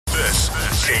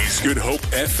Good Hope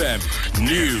FM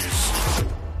News.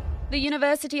 The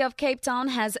University of Cape Town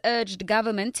has urged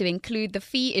government to include the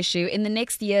fee issue in the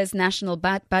next year's national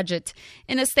budget.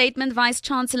 In a statement,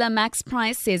 Vice-Chancellor Max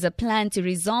Price says a plan to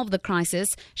resolve the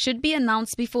crisis should be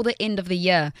announced before the end of the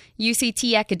year.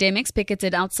 UCT academics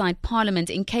picketed outside Parliament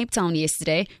in Cape Town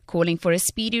yesterday, calling for a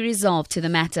speedy resolve to the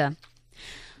matter.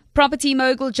 Property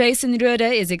mogul Jason Roeder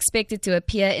is expected to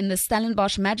appear in the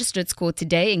Stellenbosch Magistrates Court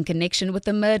today in connection with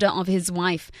the murder of his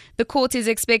wife. The court is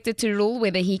expected to rule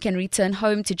whether he can return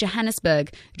home to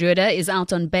Johannesburg. Roeder is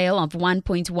out on bail of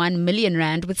 1.1 million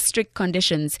rand with strict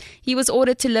conditions. He was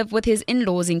ordered to live with his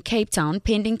in-laws in Cape Town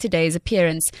pending today's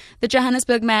appearance. The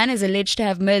Johannesburg man is alleged to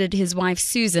have murdered his wife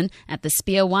Susan at the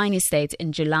Spear Wine Estate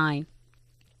in July.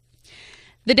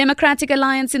 The Democratic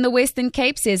Alliance in the Western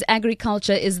Cape says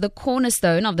agriculture is the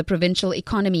cornerstone of the provincial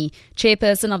economy.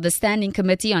 Chairperson of the Standing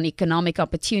Committee on Economic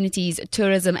Opportunities,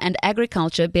 Tourism and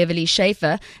Agriculture, Beverly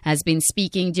Schaefer, has been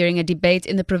speaking during a debate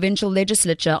in the provincial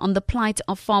legislature on the plight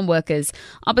of farm workers.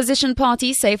 Opposition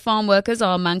parties say farm workers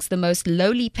are amongst the most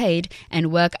lowly paid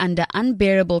and work under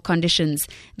unbearable conditions.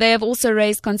 They have also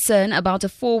raised concern about a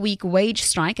 4-week wage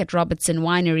strike at Robertson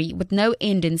Winery with no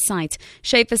end in sight.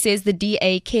 Schaefer says the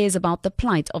DA cares about the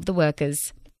plight of the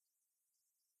workers.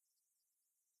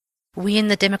 We in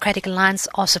the Democratic Alliance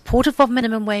are supportive of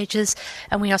minimum wages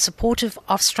and we are supportive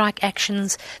of strike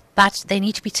actions, but they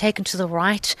need to be taken to the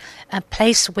right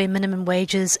place where minimum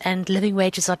wages and living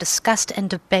wages are discussed and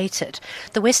debated.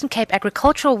 The Western Cape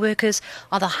agricultural workers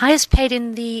are the highest paid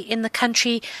in the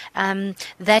country.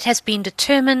 That has been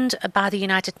determined by the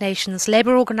United Nations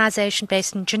Labour Organization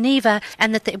based in Geneva,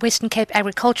 and that the Western Cape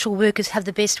agricultural workers have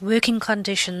the best working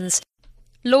conditions.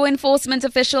 Law enforcement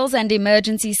officials and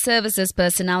emergency services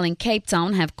personnel in Cape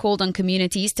Town have called on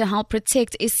communities to help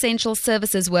protect essential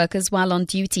services workers while on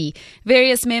duty.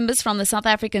 Various members from the South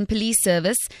African Police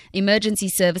Service, emergency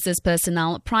services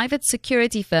personnel, private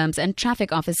security firms and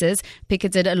traffic officers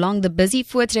picketed along the busy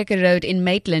Voortrekker Road in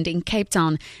Maitland in Cape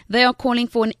Town. They are calling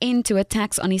for an end to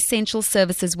attacks on essential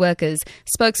services workers.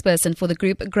 Spokesperson for the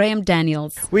group, Graham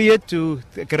Daniels. We're here to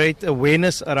create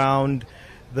awareness around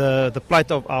the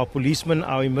plight of our policemen,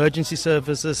 our emergency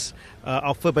services,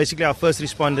 basically our first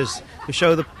responders, to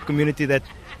show the community that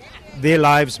their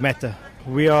lives matter.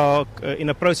 We are in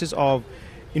a process of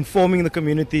informing the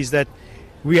communities that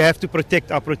we have to protect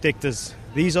our protectors.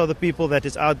 These are the people that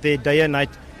is out there day and night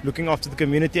looking after the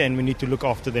community, and we need to look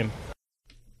after them.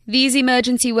 These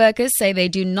emergency workers say they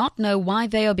do not know why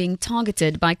they are being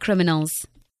targeted by criminals.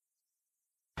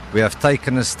 We have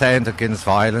taken a stand against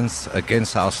violence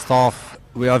against our staff.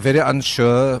 We are very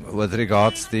unsure with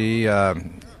regards to the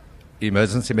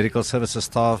emergency medical services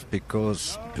staff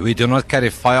because we do not carry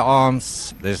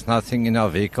firearms. There's nothing in our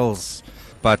vehicles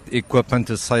but equipment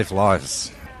to save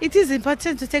lives. It is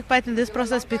important to take part in this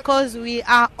process because we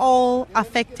are all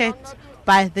affected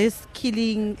by this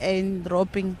killing and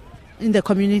robbing in the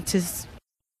communities.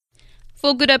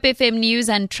 For Good Hope FM News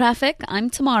and Traffic, I'm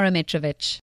Tamara Mitrovic.